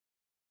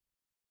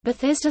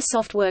Bethesda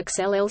Softworks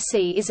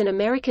LLC is an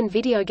American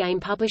video game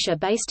publisher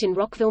based in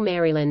Rockville,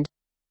 Maryland.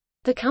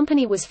 The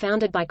company was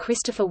founded by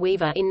Christopher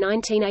Weaver in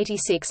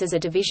 1986 as a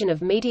division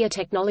of Media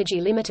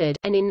Technology Limited,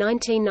 and in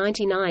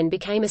 1999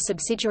 became a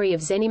subsidiary of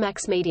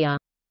ZeniMax Media.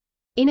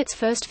 In its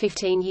first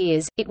 15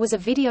 years, it was a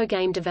video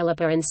game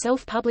developer and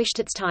self-published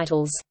its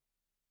titles.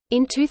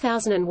 In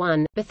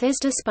 2001,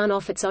 Bethesda spun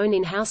off its own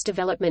in-house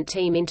development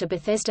team into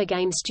Bethesda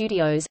Game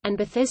Studios, and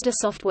Bethesda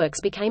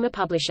Softworks became a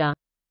publisher.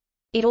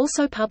 It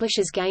also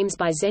publishes games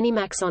by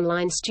ZeniMax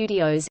Online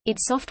Studios, id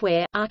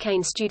Software,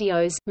 Arcane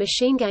Studios,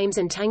 Machine Games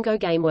and Tango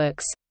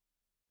Gameworks.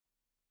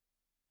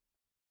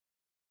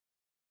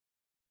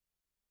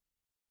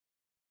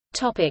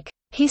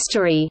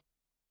 History.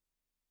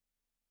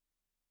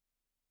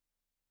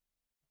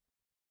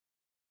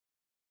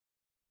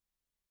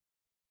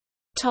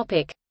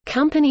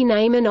 Company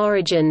name and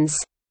origins.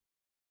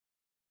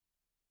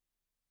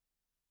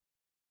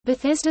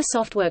 Bethesda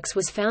Softworks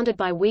was founded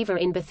by Weaver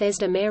in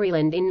Bethesda,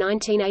 Maryland in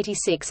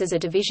 1986 as a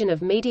division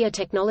of Media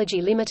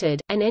Technology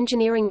Limited, an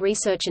engineering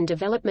research and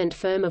development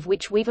firm of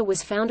which Weaver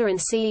was founder and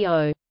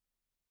CEO.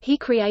 He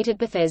created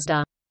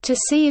Bethesda to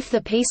see if the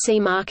PC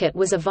market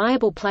was a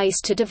viable place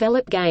to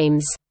develop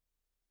games.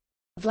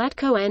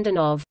 Vlatko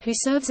Andanov, who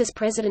serves as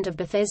president of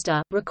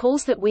Bethesda,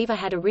 recalls that Weaver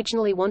had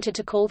originally wanted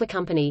to call the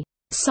company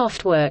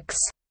Softworks,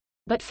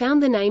 but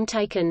found the name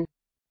taken.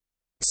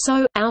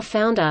 So, our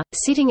founder,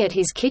 sitting at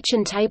his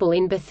kitchen table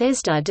in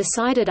Bethesda,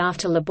 decided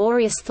after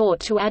laborious thought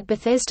to add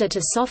Bethesda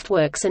to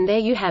Softworks, and there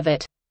you have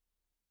it.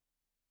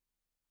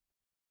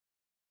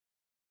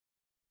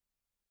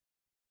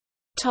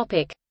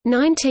 Topic: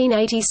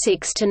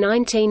 1986 to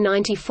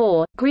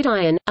 1994,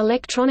 Gridiron,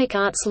 Electronic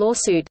Arts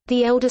lawsuit,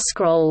 The Elder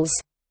Scrolls.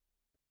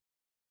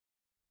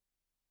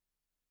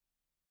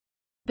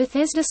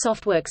 Bethesda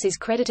Softworks is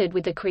credited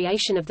with the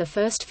creation of the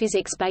first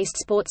physics-based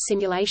sports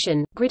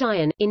simulation,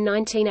 Gridiron, in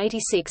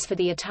 1986 for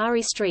the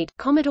Atari ST,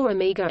 Commodore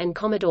Amiga and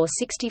Commodore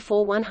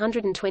 64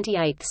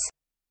 128.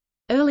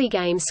 Early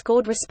games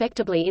scored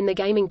respectably in the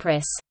gaming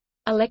press.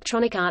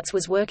 Electronic Arts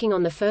was working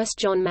on the first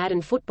John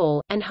Madden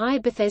Football, and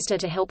hired Bethesda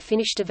to help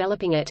finish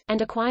developing it,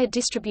 and acquired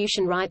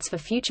distribution rights for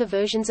future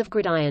versions of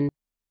Gridiron.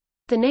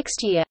 The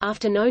next year,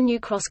 after no new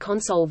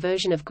cross-console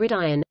version of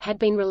Gridiron had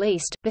been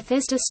released,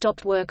 Bethesda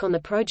stopped work on the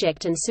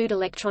project and sued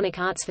Electronic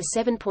Arts for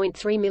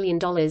 $7.3 million,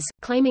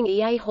 claiming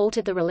EA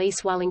halted the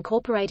release while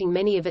incorporating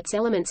many of its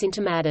elements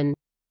into Madden.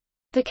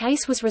 The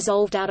case was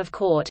resolved out of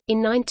court.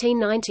 In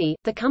 1990,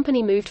 the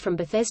company moved from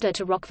Bethesda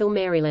to Rockville,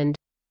 Maryland.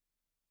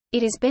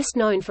 It is best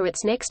known for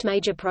its next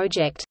major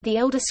project, The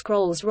Elder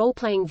Scrolls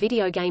role-playing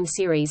video game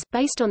series,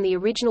 based on the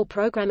original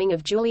programming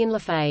of Julian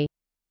LaFay.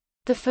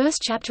 The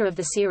first chapter of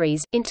the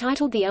series,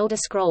 entitled The Elder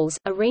Scrolls: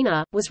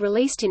 Arena, was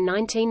released in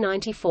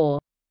 1994.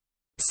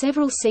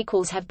 Several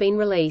sequels have been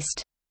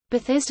released.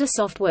 Bethesda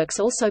Softworks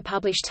also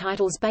published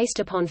titles based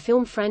upon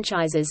film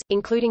franchises,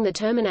 including The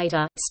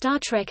Terminator, Star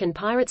Trek and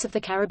Pirates of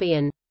the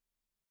Caribbean.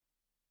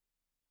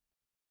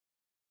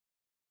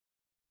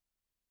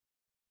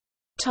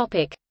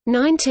 Topic: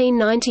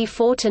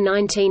 1994 to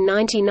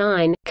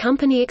 1999,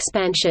 company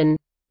expansion.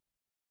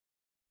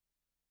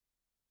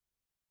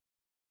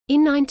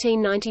 In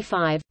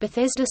 1995,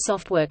 Bethesda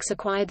Softworks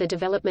acquired the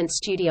development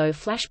studio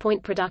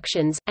Flashpoint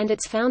Productions, and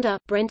its founder,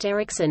 Brent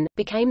Erickson,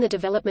 became the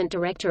development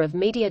director of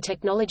Media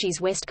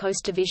Technology's West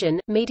Coast division,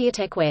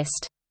 MediaTek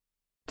West.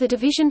 The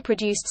division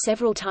produced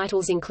several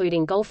titles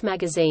including Golf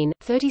Magazine,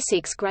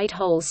 36 Great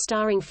Holes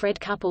starring Fred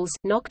Couples,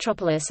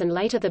 Noctropolis and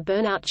later the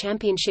Burnout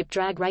Championship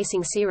drag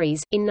racing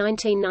series. In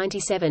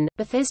 1997,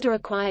 Bethesda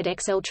acquired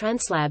XL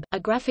Translab,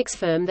 a graphics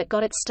firm that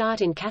got its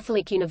start in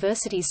Catholic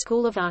University's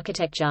School of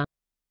Architecture.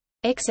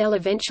 XL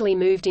eventually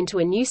moved into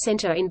a new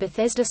center in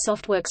Bethesda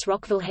Softworks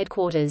Rockville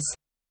headquarters.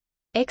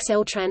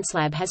 XL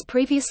Translab has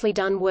previously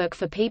done work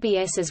for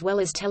PBS as well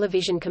as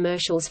television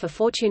commercials for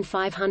Fortune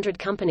 500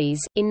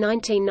 companies. In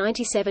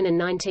 1997 and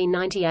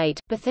 1998,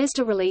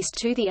 Bethesda released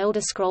two The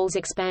Elder Scrolls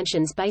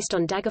expansions based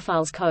on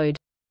Daggerfall's code,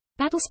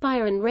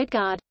 Battlespire and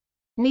Redguard,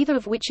 neither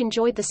of which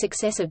enjoyed the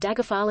success of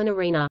Daggerfall and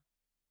Arena.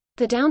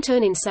 The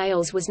downturn in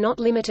sales was not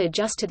limited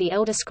just to the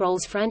Elder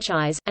Scrolls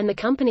franchise, and the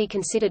company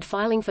considered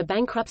filing for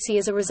bankruptcy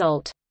as a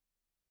result.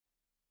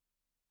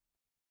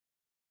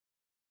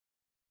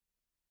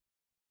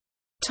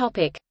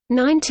 Topic: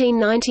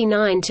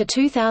 1999 to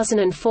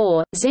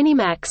 2004,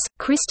 ZeniMax,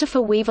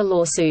 Christopher Weaver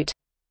lawsuit.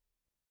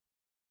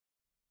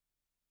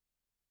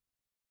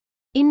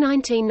 In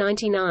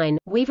 1999,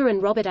 Weaver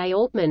and Robert A.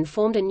 Altman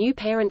formed a new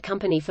parent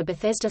company for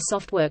Bethesda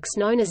Softworks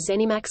known as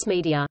ZeniMax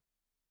Media.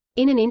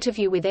 In an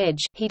interview with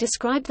Edge, he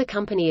described the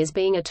company as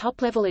being a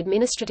top-level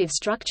administrative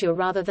structure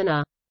rather than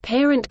a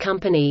parent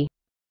company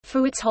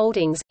for its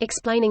holdings,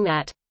 explaining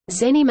that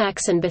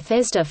ZeniMax and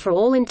Bethesda for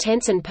all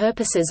intents and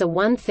purposes are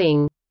one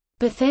thing.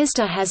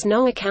 Bethesda has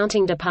no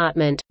accounting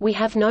department, we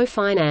have no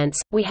finance,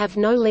 we have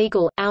no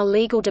legal, our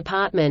legal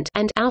department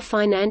and our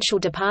financial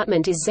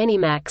department is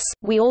ZeniMax,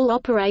 we all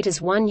operate as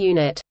one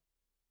unit.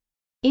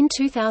 In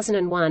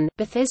 2001,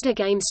 Bethesda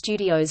Game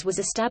Studios was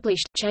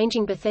established,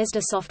 changing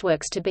Bethesda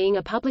Softworks to being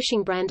a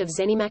publishing brand of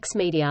ZeniMax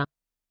Media.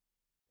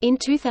 In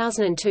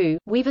 2002,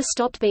 Weaver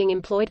stopped being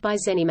employed by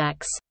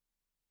ZeniMax.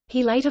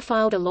 He later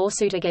filed a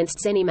lawsuit against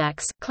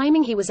ZeniMax,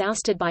 claiming he was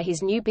ousted by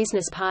his new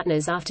business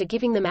partners after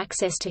giving them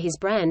access to his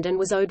brand and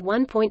was owed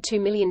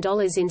 $1.2 million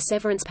in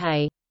severance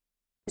pay.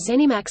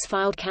 ZeniMax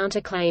filed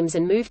counter-claims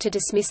and moved to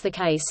dismiss the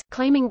case,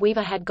 claiming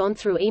Weaver had gone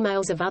through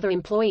emails of other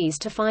employees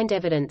to find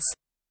evidence.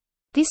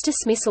 This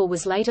dismissal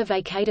was later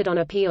vacated on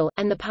appeal,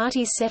 and the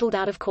parties settled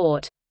out of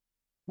court.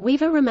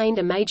 Weaver remained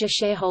a major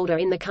shareholder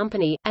in the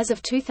company. As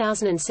of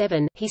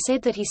 2007, he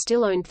said that he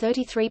still owned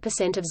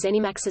 33% of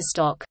ZeniMax's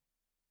stock.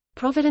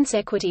 Providence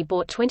Equity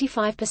bought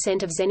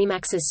 25% of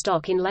ZeniMax's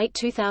stock in late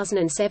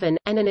 2007,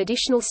 and an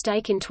additional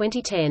stake in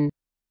 2010.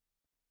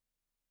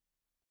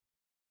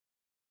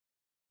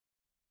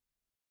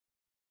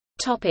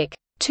 Topic: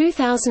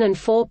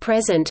 2004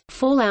 present,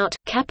 Fallout,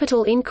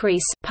 capital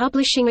increase,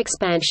 publishing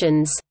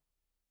expansions.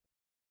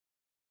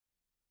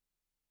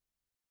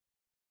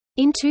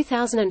 In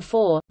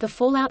 2004, the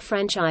Fallout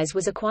franchise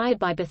was acquired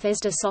by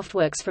Bethesda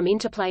Softworks from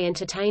Interplay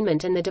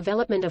Entertainment and the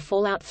development of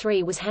Fallout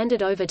 3 was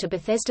handed over to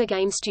Bethesda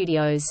Game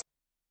Studios.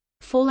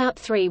 Fallout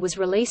 3 was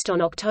released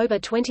on October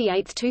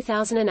 28,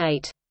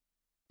 2008.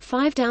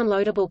 5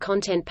 downloadable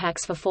content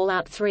packs for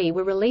Fallout 3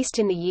 were released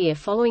in the year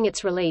following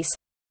its release: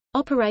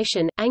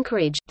 Operation,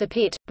 Anchorage, The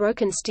Pit,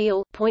 Broken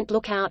Steel, Point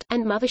Lookout,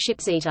 and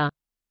Mothership Zeta.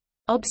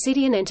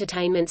 Obsidian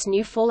Entertainment's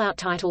new Fallout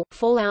title,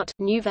 Fallout,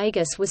 New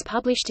Vegas, was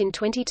published in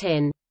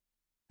 2010.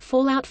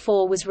 Fallout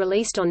 4 was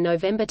released on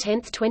November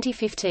 10,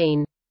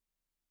 2015.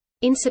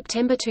 In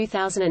September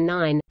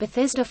 2009,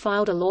 Bethesda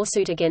filed a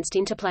lawsuit against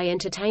Interplay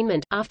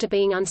Entertainment, after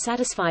being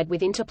unsatisfied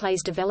with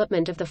Interplay's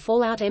development of the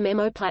Fallout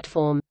MMO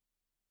platform.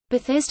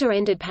 Bethesda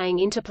ended paying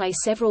Interplay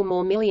several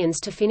more millions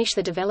to finish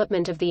the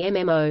development of the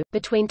MMO.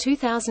 Between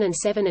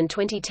 2007 and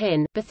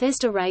 2010,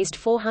 Bethesda raised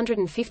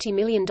 $450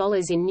 million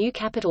in new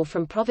capital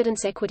from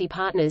Providence Equity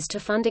Partners to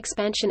fund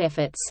expansion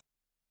efforts.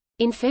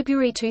 In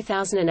February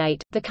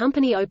 2008, the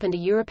company opened a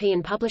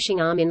European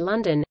publishing arm in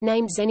London,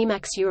 named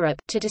ZeniMax Europe,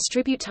 to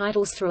distribute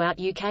titles throughout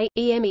UK,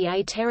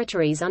 EMEA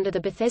territories under the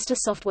Bethesda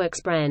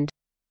Softworks brand.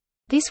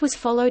 This was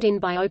followed in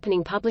by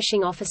opening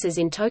publishing offices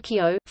in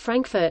Tokyo,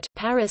 Frankfurt,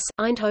 Paris,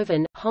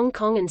 Eindhoven, Hong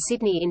Kong and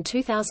Sydney in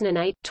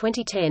 2008,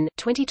 2010,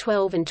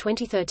 2012 and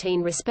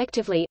 2013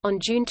 respectively. On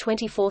June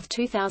 24,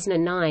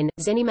 2009,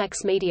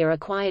 ZeniMax Media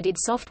acquired id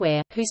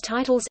Software, whose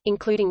titles,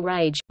 including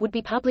Rage, would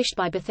be published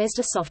by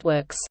Bethesda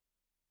Softworks.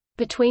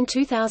 Between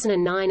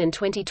 2009 and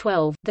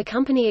 2012, the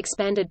company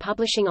expanded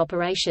publishing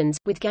operations,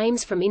 with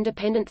games from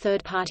independent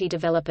third-party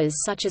developers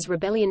such as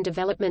Rebellion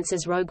Developments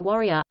as Rogue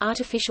Warrior,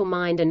 Artificial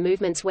Mind and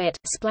Movements Wet,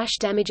 Splash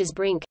Damage's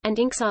Brink, and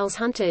Inkxile's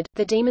Hunted,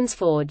 The Demon's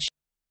Forge.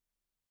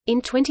 In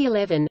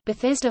 2011,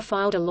 Bethesda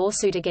filed a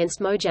lawsuit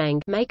against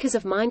Mojang, makers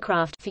of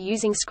Minecraft, for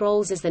using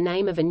Scrolls as the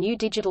name of a new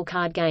digital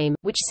card game,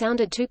 which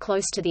sounded too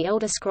close to the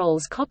Elder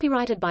Scrolls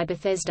copyrighted by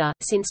Bethesda.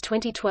 Since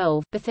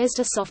 2012,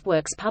 Bethesda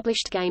Softworks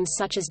published games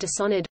such as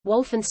Dishonored,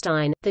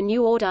 Wolfenstein, The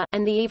New Order,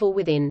 and The Evil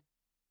Within.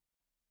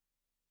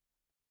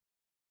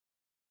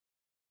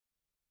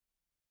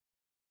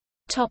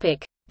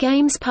 Topic: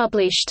 Games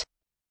published.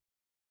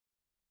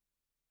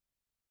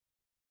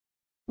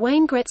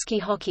 Wayne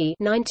Gretzky Hockey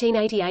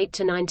 1988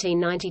 to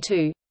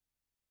 1992,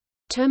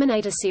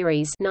 Terminator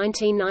series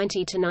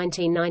 1990 to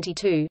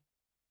 1992,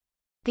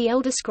 The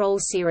Elder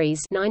Scrolls series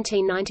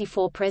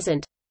 1994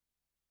 present,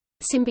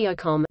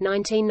 Symbiocom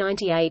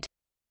 1998,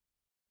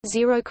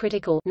 Zero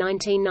Critical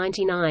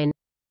 1999,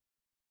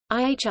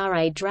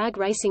 IHRA Drag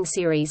Racing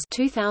series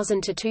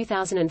 2000 to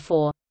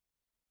 2004,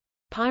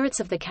 Pirates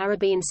of the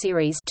Caribbean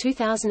series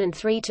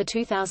 2003 to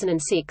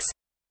 2006,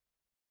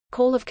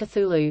 Call of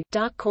Cthulhu,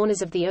 Dark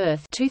Corners of the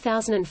Earth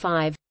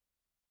 2005,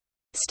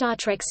 Star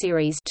Trek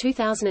series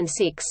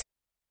 2006,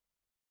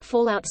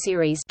 Fallout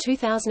series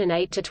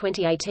 2008 to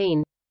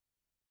 2018,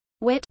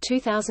 Wet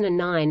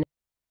 2009,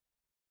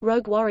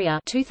 Rogue Warrior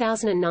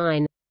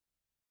 2009,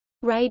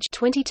 Rage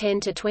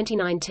 2010 to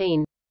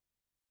 2019,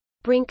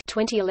 Brink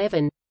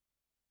 2011,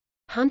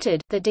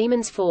 Hunted, The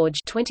Demon's Forge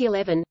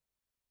 2011,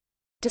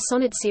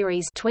 Dishonored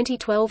series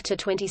 2012 to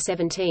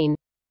 2017,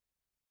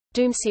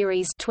 Doom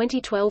series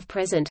 2012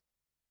 present,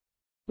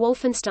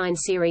 Wolfenstein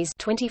series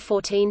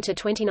 2014 to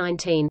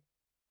 2019,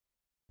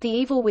 The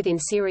Evil Within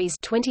series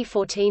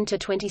 2014 to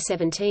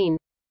 2017,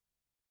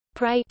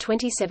 Prey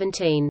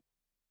 2017.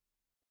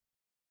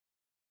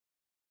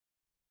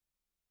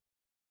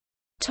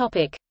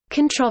 Topic: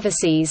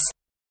 Controversies.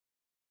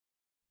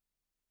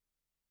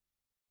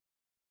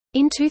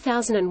 In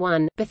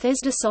 2001,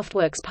 Bethesda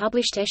Softworks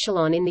published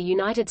Echelon in the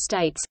United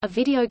States, a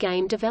video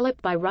game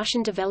developed by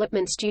Russian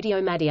development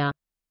studio Madia.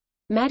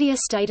 Madia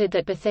stated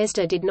that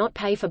Bethesda did not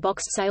pay for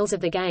boxed sales of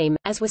the game,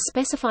 as was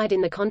specified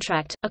in the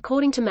contract,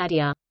 according to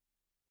Madia.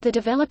 The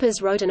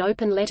developers wrote an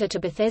open letter to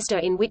Bethesda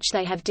in which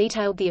they have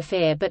detailed the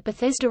affair, but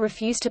Bethesda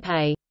refused to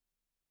pay.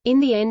 In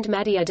the end,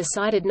 Madia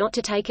decided not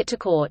to take it to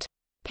court.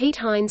 Pete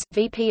Hines,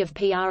 VP of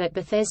PR at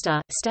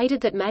Bethesda,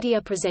 stated that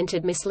Madia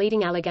presented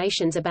misleading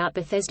allegations about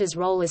Bethesda's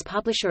role as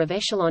publisher of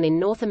Echelon in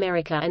North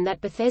America and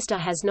that Bethesda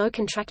has no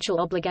contractual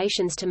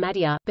obligations to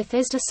Madia.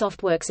 Bethesda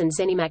Softworks and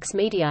ZeniMax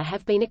Media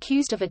have been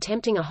accused of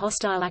attempting a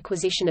hostile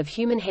acquisition of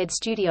Human Head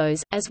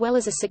Studios, as well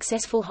as a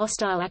successful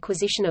hostile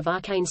acquisition of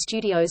Arcane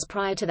Studios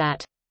prior to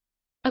that.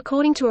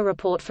 According to a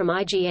report from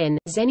IGN,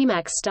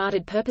 ZeniMax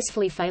started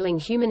purposefully failing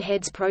Human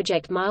Head's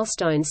project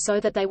milestones so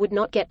that they would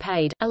not get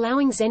paid,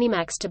 allowing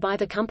ZeniMax to buy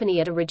the company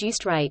at a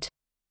reduced rate.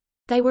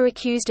 They were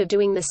accused of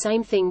doing the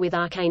same thing with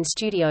Arcane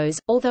Studios,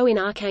 although in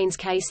Arcane's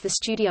case the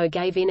studio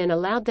gave in and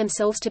allowed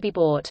themselves to be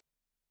bought.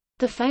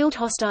 The failed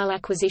hostile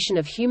acquisition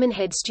of Human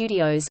Head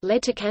Studios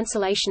led to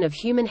cancellation of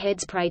Human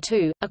Head's Prey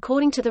 2,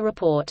 according to the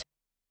report.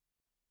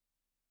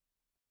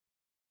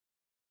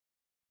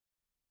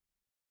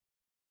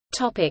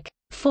 Topic: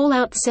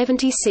 Fallout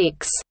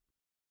 76.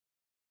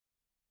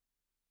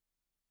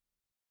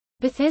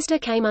 Bethesda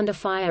came under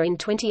fire in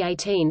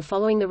 2018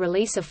 following the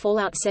release of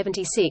Fallout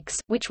 76,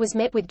 which was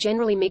met with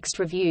generally mixed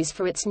reviews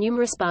for its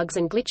numerous bugs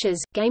and glitches,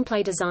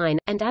 gameplay design,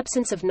 and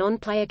absence of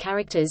non-player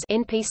characters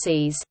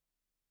 (NPCs).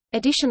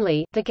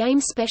 Additionally, the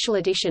game's special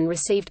edition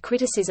received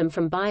criticism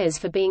from buyers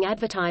for being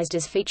advertised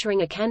as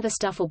featuring a canvas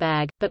duffel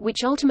bag, but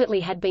which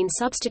ultimately had been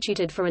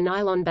substituted for a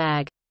nylon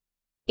bag.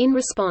 In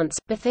response,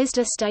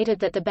 Bethesda stated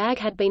that the bag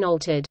had been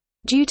altered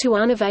due to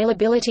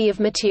unavailability of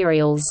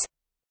materials,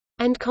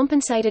 and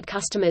compensated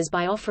customers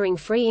by offering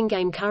free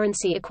in-game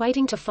currency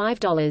equating to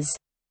 $5.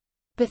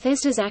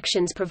 Bethesda's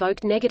actions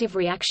provoked negative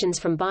reactions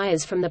from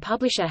buyers from the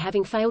publisher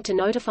having failed to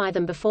notify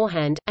them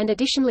beforehand, and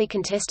additionally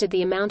contested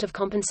the amount of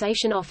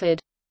compensation offered.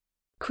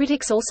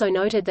 Critics also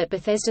noted that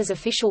Bethesda's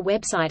official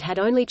website had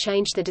only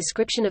changed the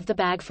description of the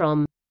bag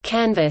from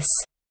canvas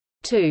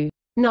to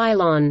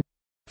nylon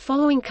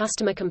following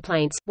customer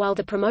complaints, while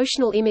the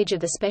promotional image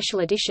of the special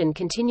edition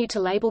continued to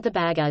label the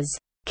bag as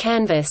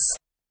canvas.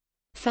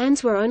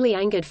 Fans were only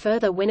angered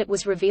further when it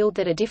was revealed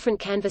that a different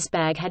canvas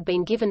bag had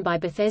been given by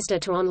Bethesda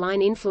to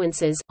online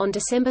influencers. On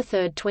December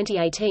 3,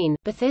 2018,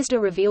 Bethesda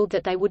revealed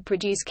that they would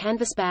produce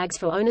canvas bags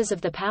for owners of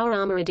the Power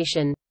Armor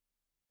Edition.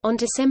 On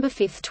December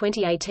 5,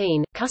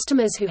 2018,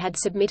 customers who had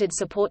submitted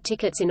support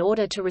tickets in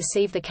order to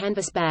receive the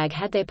canvas bag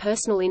had their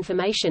personal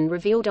information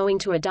revealed owing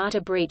to a data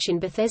breach in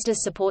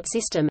Bethesda's support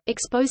system,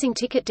 exposing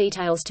ticket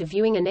details to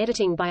viewing and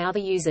editing by other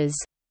users.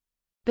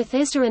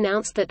 Bethesda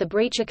announced that the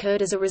breach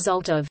occurred as a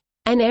result of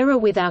an error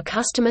with our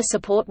customer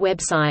support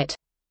website,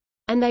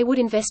 and they would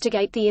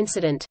investigate the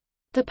incident.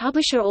 The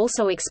publisher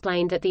also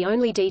explained that the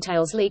only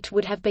details leaked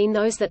would have been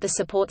those that the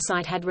support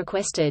site had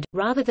requested,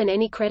 rather than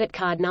any credit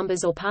card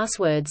numbers or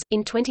passwords.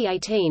 In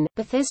 2018,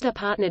 Bethesda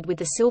partnered with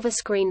the Silver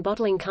Screen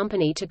Bottling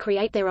Company to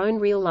create their own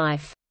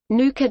real-life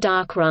Nuka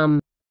Dark Rum,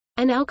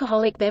 an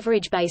alcoholic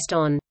beverage based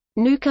on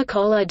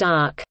Nuka-Cola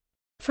Dark,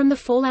 from the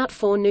Fallout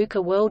 4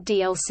 Nuka World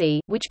DLC,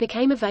 which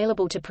became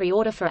available to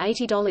pre-order for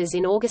 $80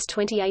 in August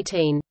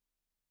 2018.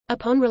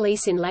 Upon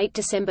release in late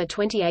December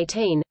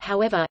 2018,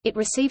 however, it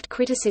received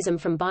criticism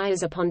from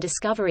buyers upon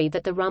discovery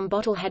that the rum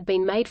bottle had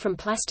been made from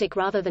plastic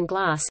rather than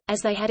glass,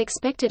 as they had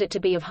expected it to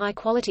be of high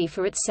quality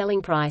for its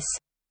selling price.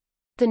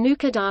 The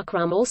Nuka Dark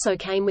Rum also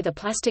came with a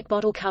plastic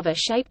bottle cover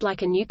shaped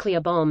like a nuclear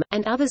bomb,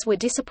 and others were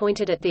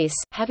disappointed at this,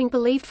 having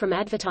believed from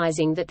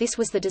advertising that this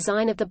was the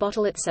design of the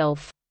bottle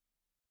itself.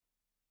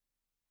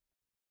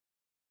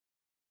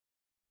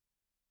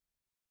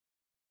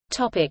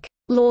 Topic: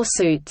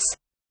 Lawsuits.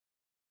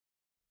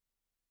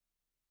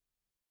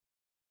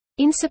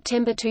 In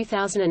September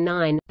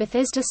 2009,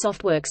 Bethesda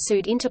Softworks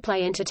sued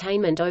Interplay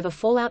Entertainment over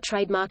Fallout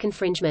trademark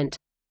infringement.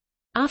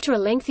 After a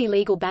lengthy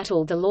legal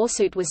battle, the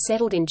lawsuit was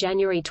settled in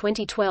January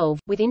 2012,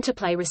 with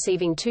Interplay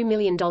receiving $2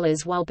 million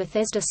while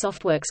Bethesda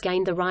Softworks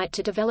gained the right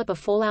to develop a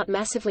Fallout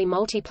massively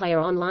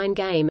multiplayer online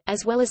game,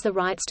 as well as the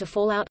rights to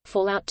Fallout,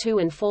 Fallout 2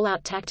 and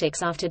Fallout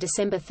Tactics after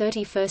December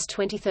 31,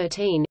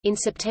 2013. In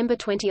September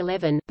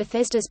 2011,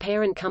 Bethesda's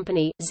parent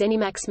company,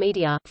 ZeniMax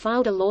Media,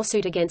 filed a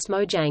lawsuit against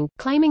Mojang,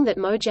 claiming that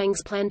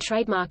Mojang's planned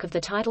trademark of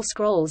the title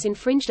scrolls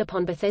infringed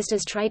upon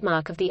Bethesda's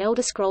trademark of the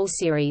Elder Scrolls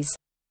series.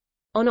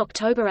 On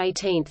October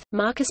 18,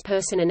 Marcus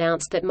Persson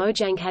announced that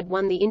Mojang had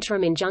won the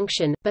interim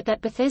injunction, but that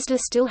Bethesda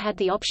still had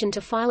the option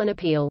to file an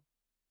appeal.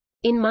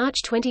 In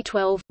March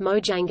 2012,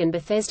 Mojang and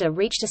Bethesda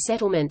reached a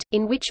settlement,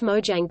 in which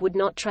Mojang would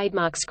not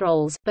trademark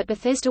Scrolls, but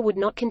Bethesda would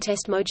not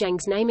contest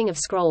Mojang's naming of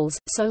Scrolls,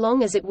 so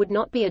long as it would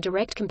not be a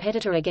direct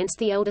competitor against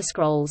the Elder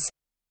Scrolls.